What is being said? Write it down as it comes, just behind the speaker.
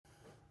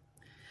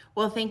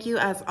Well, thank you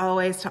as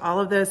always to all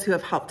of those who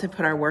have helped to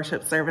put our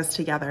worship service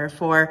together.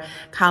 For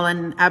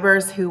Colin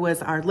Ebers, who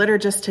was our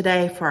liturgist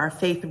today, for our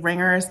faith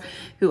ringers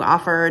who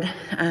offered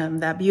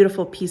that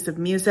beautiful piece of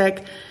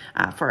music,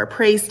 for our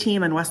praise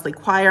team and Wesley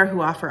Choir who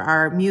offer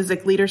our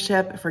music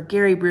leadership, for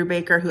Gary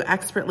Brubaker who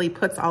expertly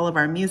puts all of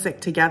our music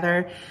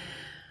together,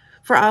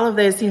 for all of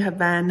those who have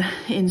been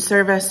in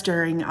service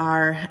during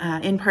our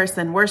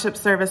in-person worship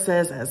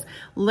services as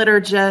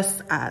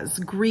liturgists, as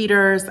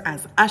greeters,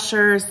 as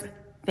ushers.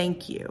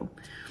 Thank you.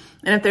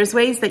 And if there's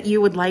ways that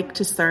you would like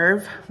to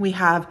serve, we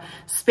have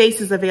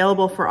spaces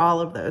available for all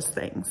of those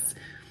things.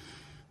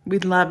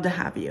 We'd love to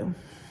have you.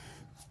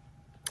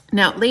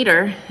 Now,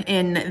 later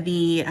in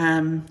the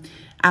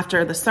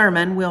after the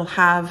sermon, we'll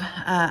have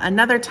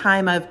another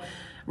time of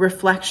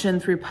reflection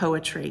through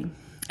poetry.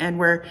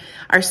 And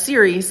our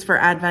series for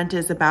Advent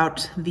is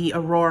about the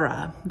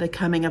aurora, the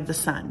coming of the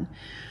sun.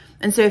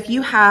 And so if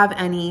you have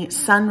any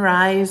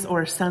sunrise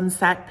or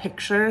sunset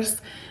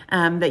pictures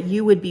that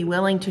you would be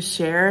willing to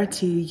share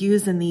to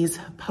use in these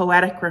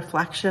poetic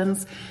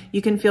reflections,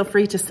 you can feel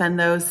free to send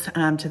those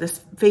to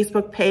this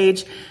Facebook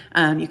page.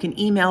 You can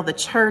email the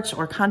church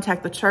or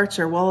contact the church,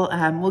 or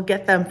we'll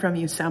get them from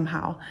you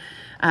somehow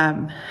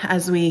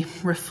as we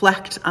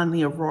reflect on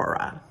the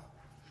aurora.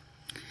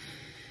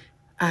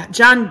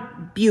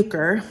 John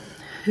Bucher,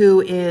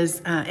 who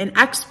is an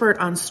expert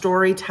on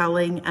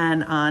storytelling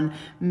and on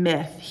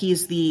myth.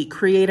 He's the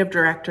creative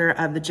director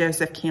of the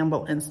Joseph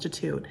Campbell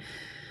Institute.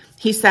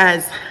 He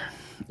says,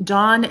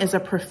 dawn is a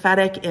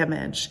prophetic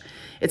image.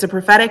 It's a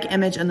prophetic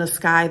image in the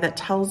sky that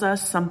tells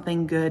us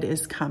something good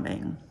is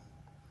coming.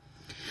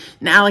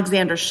 And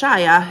Alexander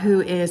Shaya, who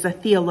is a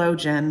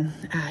theologian,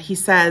 he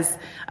says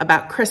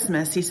about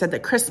Christmas, he said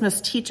that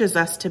Christmas teaches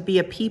us to be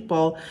a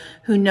people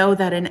who know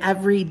that in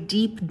every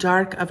deep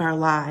dark of our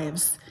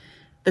lives,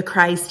 the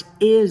Christ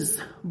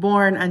is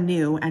born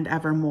anew and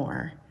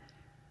evermore.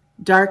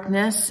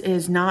 Darkness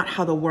is not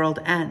how the world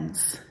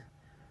ends.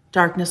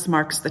 Darkness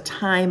marks the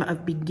time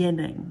of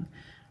beginning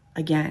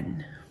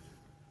again.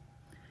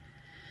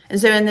 And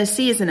so in this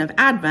season of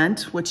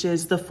Advent, which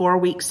is the 4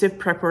 weeks of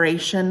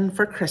preparation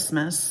for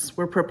Christmas,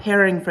 we're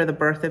preparing for the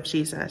birth of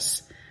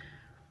Jesus.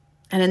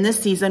 And in this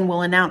season,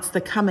 we'll announce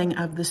the coming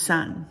of the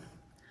sun,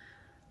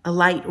 a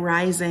light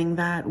rising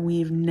that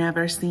we've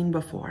never seen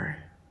before.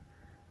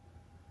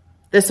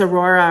 This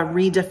aurora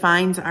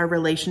redefines our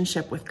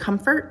relationship with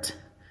comfort,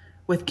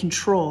 with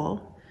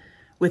control,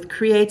 with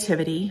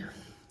creativity,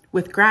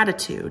 with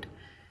gratitude,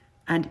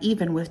 and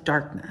even with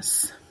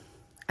darkness.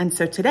 And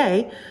so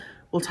today,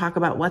 we'll talk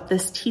about what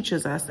this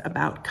teaches us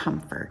about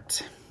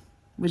comfort.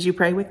 Would you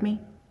pray with me?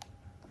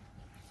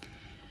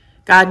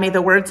 God, may the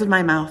words of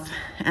my mouth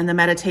and the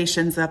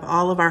meditations of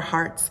all of our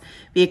hearts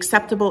be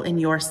acceptable in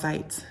your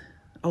sight,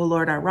 O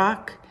Lord, our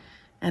rock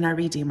and our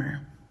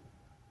redeemer.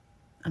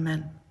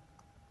 Amen.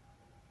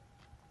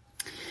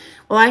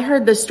 Well, I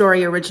heard this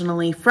story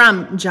originally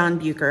from John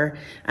Bucher,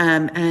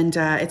 and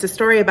it's a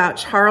story about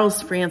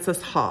Charles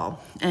Francis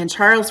Hall. And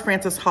Charles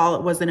Francis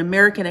Hall was an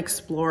American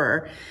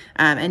explorer,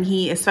 and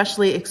he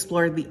especially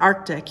explored the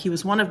Arctic. He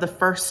was one of the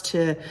first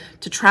to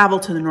travel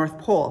to the North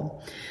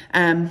Pole.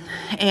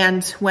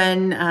 And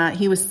when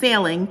he was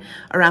sailing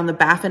around the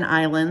Baffin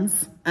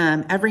Islands,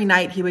 every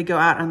night he would go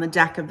out on the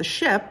deck of the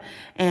ship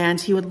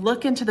and he would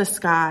look into the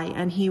sky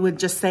and he would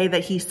just say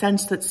that he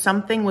sensed that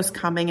something was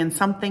coming and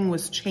something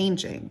was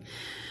changing.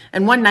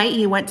 And one night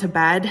he went to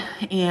bed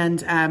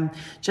and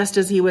just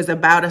as he was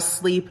about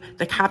asleep,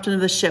 the captain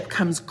of the ship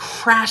comes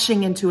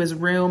crashing into his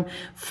room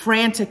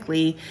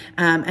frantically.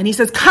 And he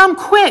says, "Come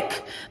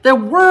quick, the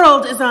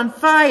world is on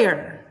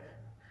fire."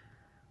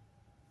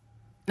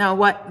 Now,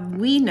 what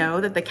we know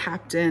that the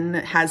captain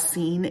has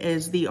seen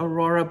is the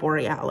aurora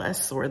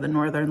borealis, or the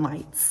northern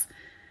lights.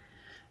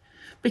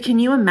 But can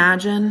you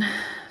imagine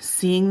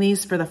seeing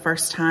these for the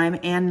first time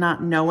and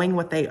not knowing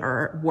what they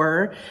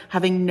were,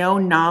 having no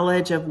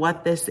knowledge of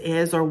what this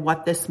is or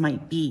what this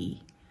might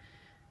be?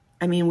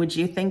 I mean, would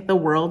you think the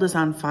world is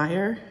on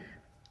fire?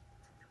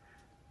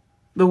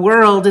 The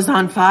world is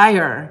on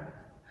fire.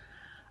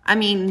 I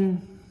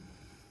mean,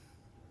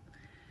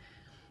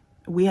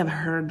 we have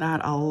heard that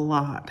a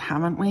lot,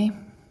 haven't we?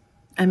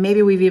 And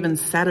maybe we've even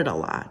said it a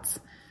lot.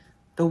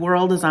 The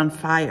world is on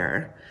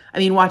fire. I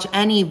mean, watch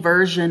any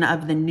version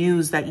of the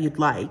news that you'd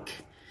like.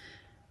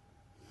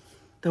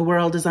 The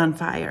world is on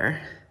fire.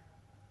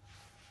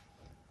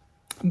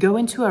 Go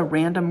into a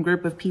random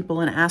group of people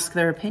and ask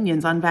their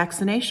opinions on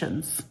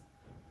vaccinations.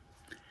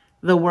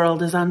 The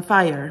world is on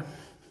fire.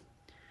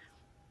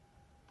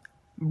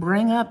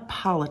 Bring up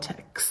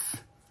politics.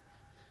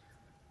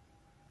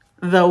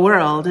 The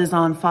world is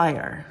on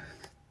fire.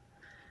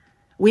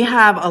 We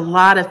have a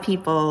lot of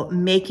people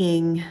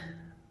making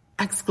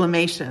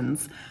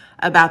exclamations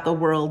about the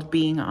world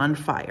being on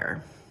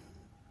fire.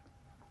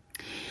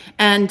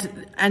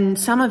 And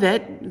some of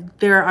it,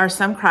 there are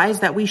some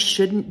cries that we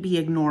shouldn't be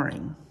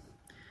ignoring.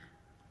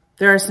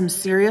 There are some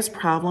serious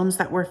problems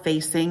that we're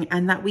facing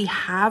and that we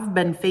have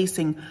been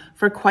facing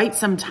for quite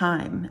some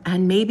time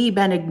and maybe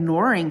been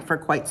ignoring for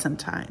quite some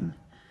time.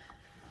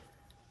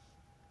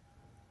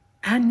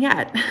 And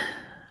yet,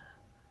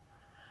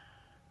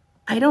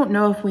 I don't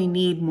know if we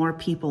need more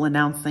people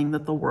announcing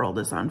that the world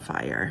is on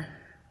fire.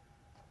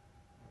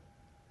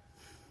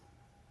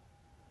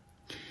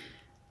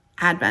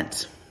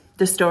 Advent,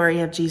 the story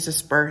of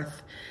Jesus'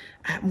 birth.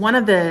 One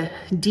of the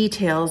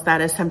details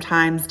that is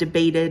sometimes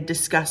debated,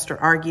 discussed, or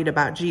argued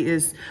about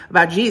Jesus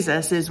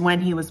is when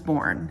he was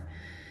born.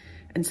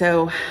 And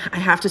so I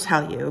have to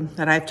tell you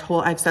that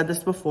I've said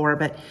this before,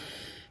 but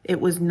it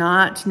was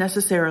not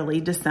necessarily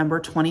December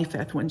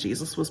 25th when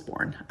Jesus was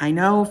born. I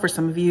know for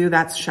some of you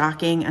that's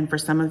shocking, and for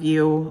some of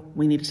you,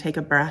 we need to take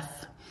a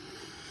breath.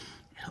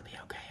 It'll be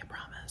okay, I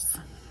promise.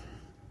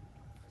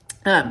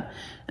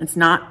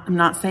 I'm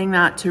not saying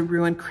that to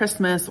ruin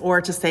Christmas or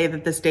to say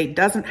that this date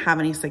doesn't have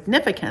any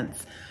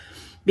significance,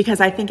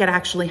 because I think it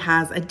actually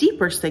has a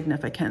deeper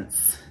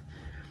significance.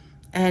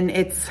 And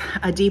it's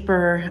a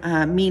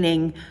deeper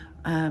meaning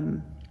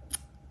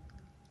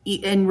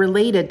and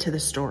related to the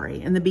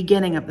story, in the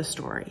beginning of the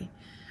story.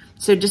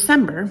 So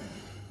December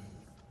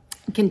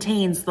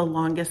contains the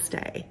longest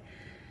day,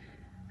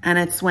 and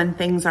it's when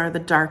things are the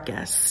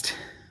darkest.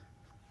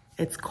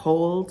 It's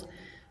cold,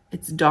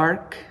 it's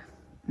dark,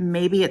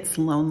 maybe it's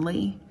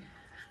lonely.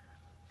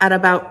 At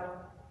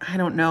about, I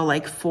don't know,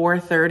 like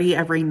 4:30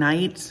 every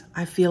night,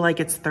 I feel like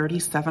it's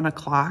 37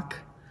 o'clock.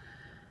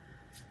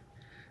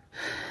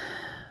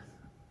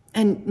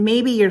 And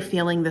maybe you're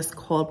feeling this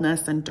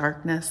coldness and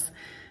darkness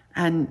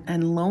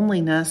and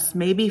loneliness,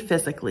 maybe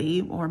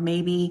physically or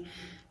maybe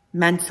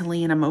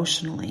mentally and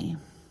emotionally.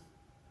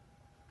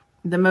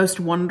 The most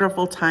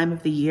wonderful time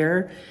of the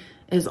year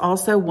is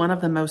also one of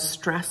the most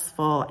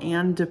stressful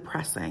and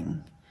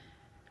depressing.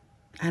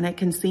 And it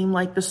can seem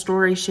like the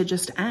story should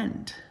just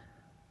end.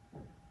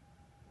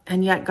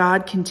 And yet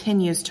God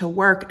continues to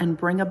work and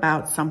bring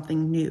about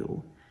something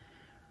new.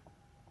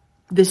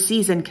 This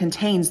season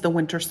contains the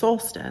winter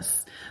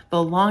solstice,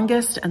 the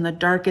longest and the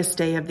darkest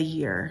day of the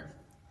year.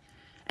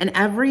 And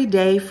every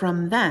day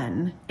from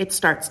then, it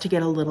starts to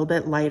get a little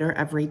bit lighter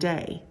every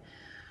day.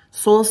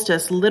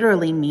 Solstice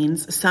literally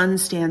means sun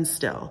stands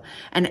still.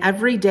 And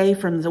every day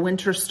from the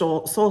winter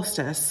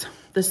solstice,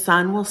 the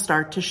sun will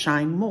start to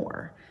shine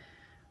more.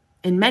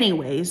 In many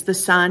ways, the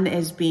sun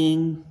is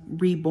being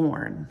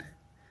reborn.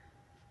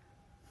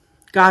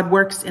 God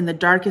works in the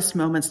darkest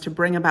moments to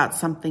bring about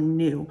something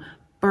new,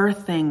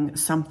 birthing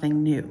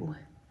something new,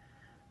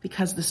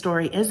 because the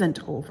story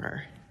isn't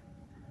over.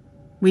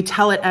 We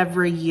tell it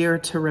every year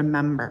to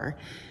remember.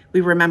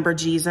 We remember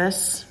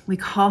Jesus. We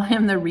call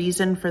him the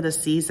reason for the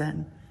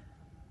season.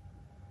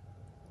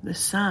 The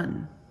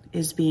Son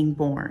is being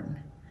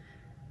born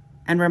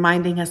and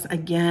reminding us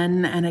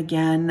again and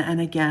again and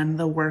again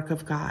the work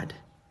of God,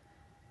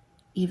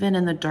 even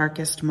in the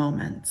darkest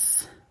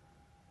moments.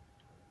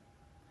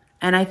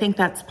 And I think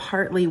that's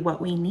partly what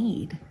we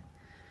need.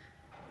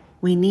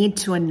 We need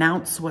to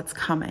announce what's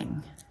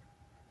coming.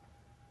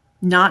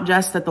 Not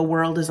just that the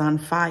world is on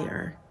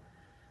fire,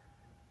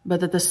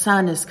 but that the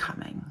Son is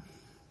coming.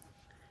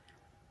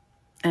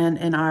 And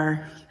in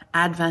our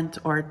Advent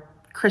or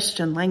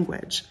Christian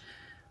language,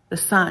 the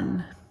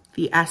Son,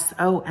 the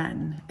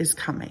S-O-N, is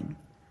coming.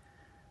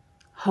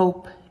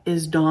 Hope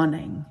is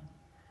dawning.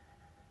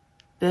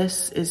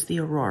 This is the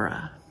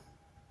aurora,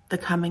 the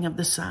coming of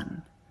the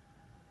sun.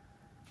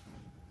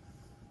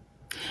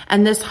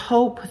 And this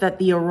hope that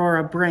the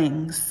aurora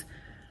brings,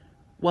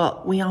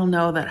 well, we all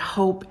know that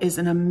hope is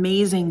an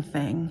amazing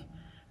thing,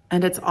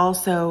 and it's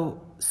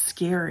also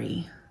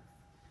scary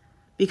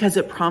because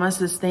it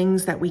promises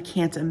things that we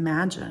can't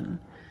imagine.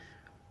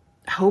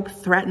 Hope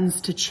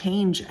threatens to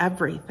change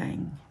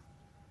everything.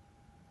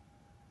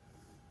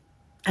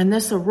 And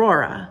this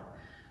aurora,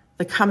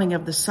 the coming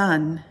of the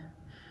sun,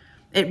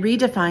 it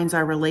redefines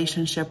our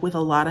relationship with a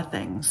lot of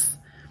things.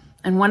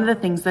 And one of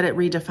the things that it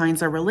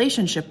redefines our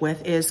relationship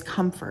with is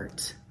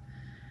comfort.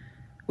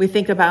 We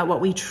think about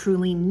what we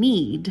truly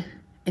need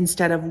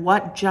instead of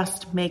what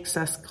just makes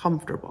us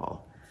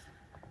comfortable.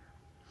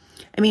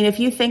 I mean, if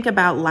you think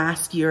about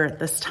last year at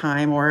this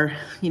time or,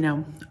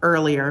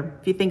 earlier,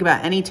 if you think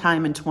about any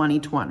time in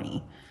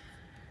 2020,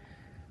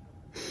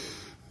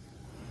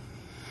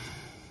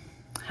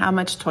 how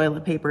much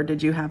toilet paper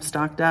did you have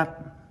stocked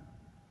up?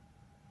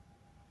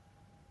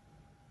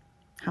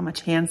 How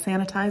much hand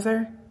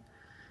sanitizer?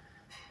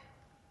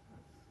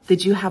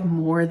 Did you have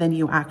more than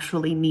you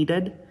actually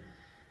needed?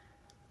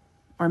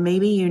 Or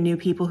maybe you knew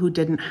people who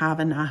didn't have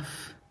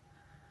enough.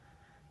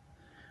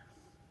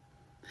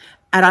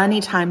 At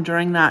any time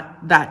during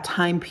that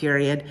time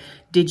period,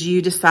 did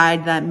you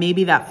decide that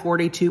maybe that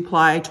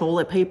 42-ply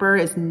toilet paper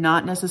is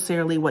not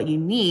necessarily what you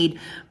need,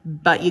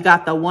 but you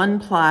got the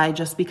 1-ply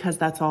just because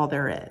that's all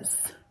there is?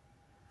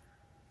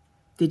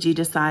 Did you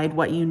decide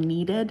what you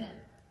needed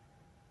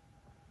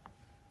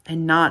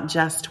and not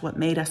just what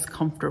made us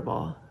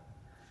comfortable?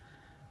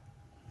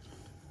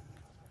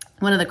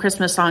 One of the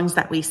Christmas songs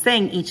that we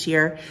sing each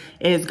year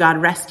is God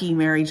Rest Ye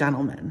Merry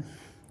Gentlemen.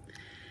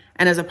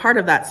 And as a part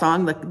of that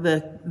song,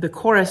 the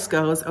chorus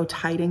goes, "Oh,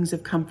 tidings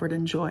of comfort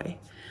and joy.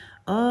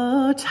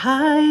 Oh,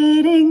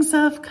 tidings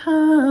of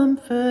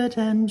comfort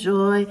and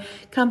joy,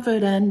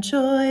 comfort and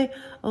joy.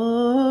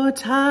 Oh,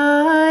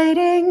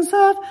 tidings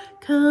of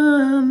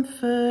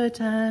comfort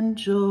and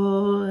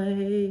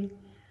joy.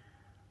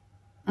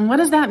 And what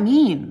does that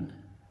mean?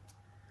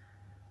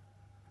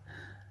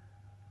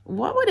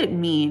 What would it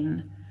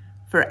mean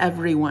for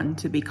everyone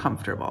to be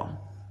comfortable?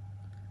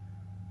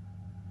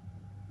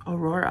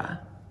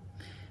 Aurora,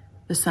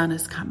 the sun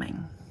is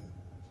coming.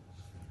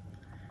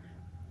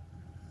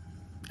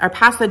 Our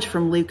passage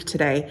from Luke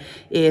today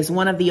is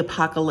one of the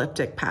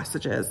apocalyptic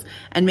passages.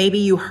 And maybe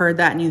you heard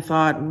that and you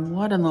thought,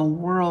 what in the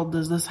world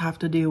does this have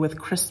to do with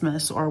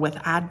Christmas or with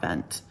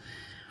Advent?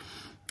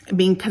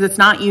 Because it's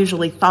not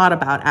usually thought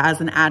about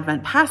as an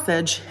Advent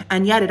passage,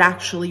 and yet it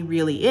actually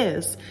really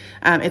is.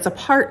 It's a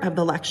part of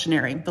the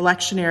lectionary. The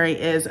lectionary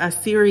is a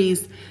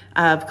series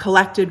of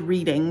collected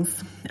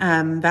readings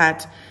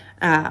that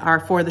are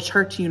for the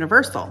Church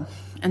Universal.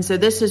 And so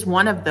this is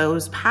one of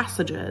those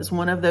passages,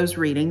 one of those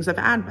readings of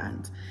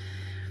Advent.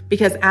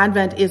 Because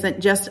Advent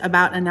isn't just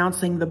about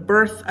announcing the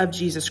birth of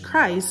Jesus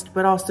Christ,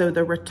 but also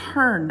the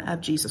return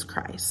of Jesus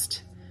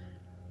Christ.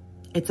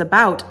 It's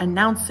about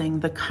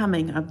announcing the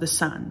coming of the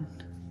Son.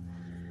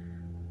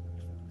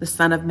 The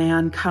Son of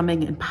Man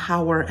coming in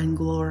power and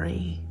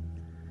glory.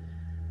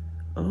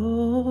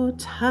 Oh,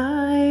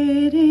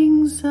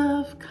 tidings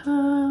of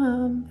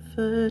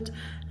comfort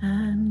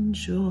and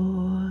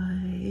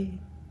joy.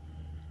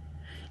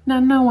 Now,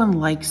 no one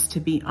likes to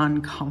be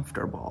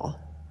uncomfortable.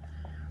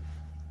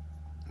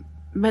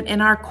 But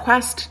in our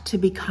quest to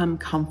become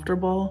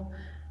comfortable,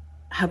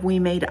 have we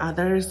made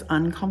others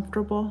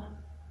uncomfortable?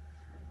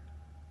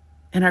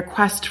 In our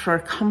quest for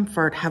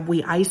comfort, have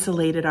we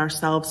isolated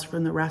ourselves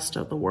from the rest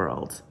of the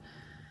world?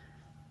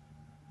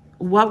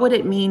 What would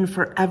it mean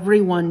for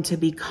everyone to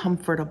be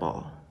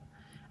comfortable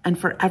and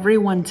for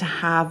everyone to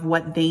have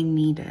what they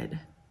needed?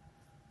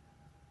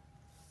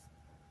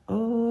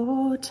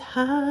 Oh,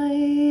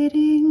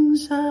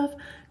 tidings of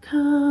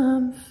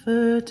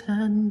comfort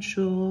and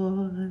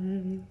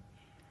joy.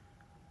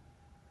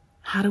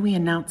 How do we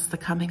announce the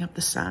coming of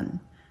the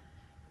Son?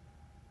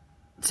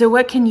 So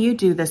what can you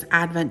do this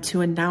Advent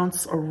to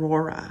announce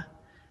Aurora,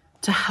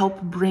 to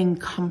help bring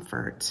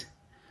comfort?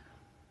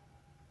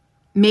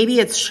 Maybe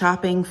it's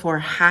shopping for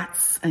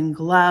hats and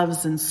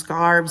gloves and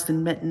scarves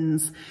and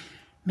mittens,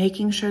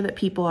 making sure that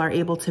people are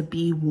able to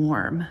be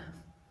warm.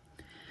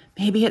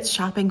 Maybe it's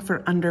shopping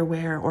for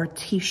underwear or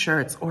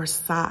t-shirts or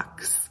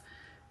socks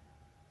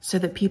so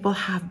that people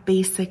have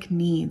basic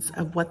needs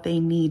of what they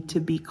need to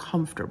be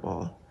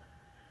comfortable.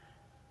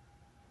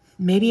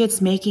 Maybe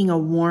it's making a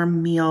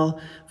warm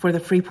meal for the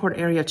Freeport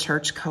Area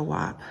Church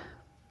Co-op,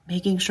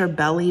 making sure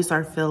bellies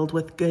are filled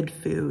with good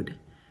food.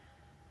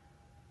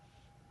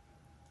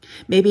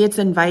 Maybe it's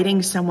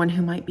inviting someone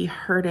who might be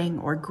hurting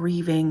or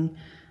grieving,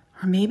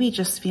 or maybe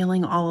just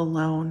feeling all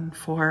alone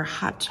for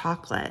hot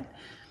chocolate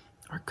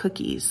or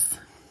cookies.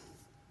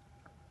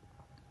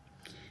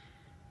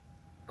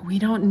 We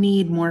don't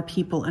need more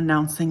people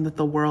announcing that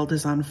the world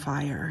is on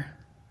fire.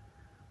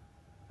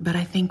 But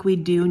I think we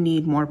do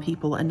need more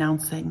people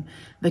announcing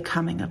the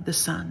coming of the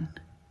Son.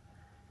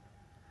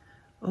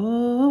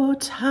 Oh,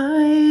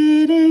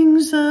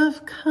 tidings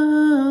of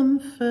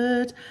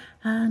comfort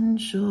and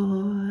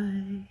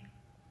joy.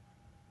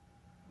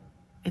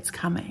 It's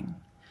coming.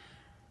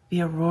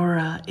 The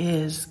aurora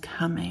is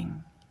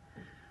coming.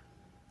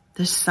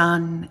 The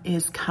Son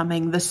is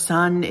coming. The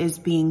Son is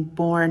being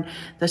born.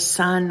 The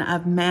Son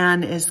of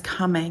Man is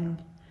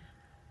coming.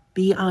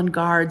 Be on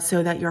guard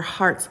so that your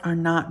hearts are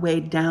not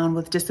weighed down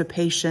with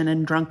dissipation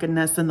and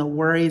drunkenness and the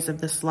worries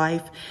of this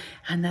life,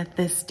 and that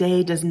this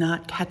day does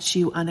not catch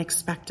you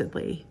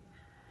unexpectedly.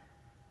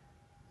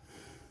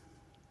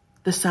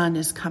 The Son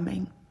is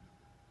coming.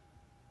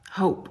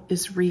 Hope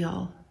is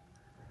real.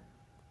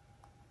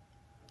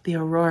 The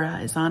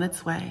aurora is on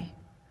its way.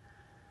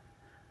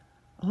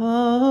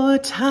 Oh,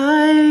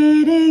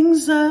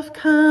 tidings of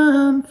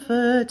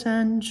comfort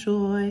and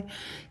joy,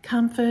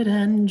 comfort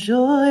and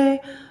joy.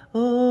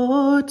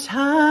 Oh,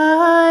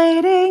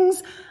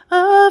 tidings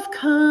of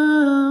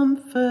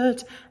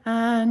comfort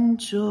and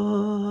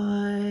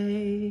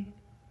joy.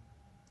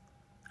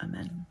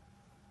 Amen.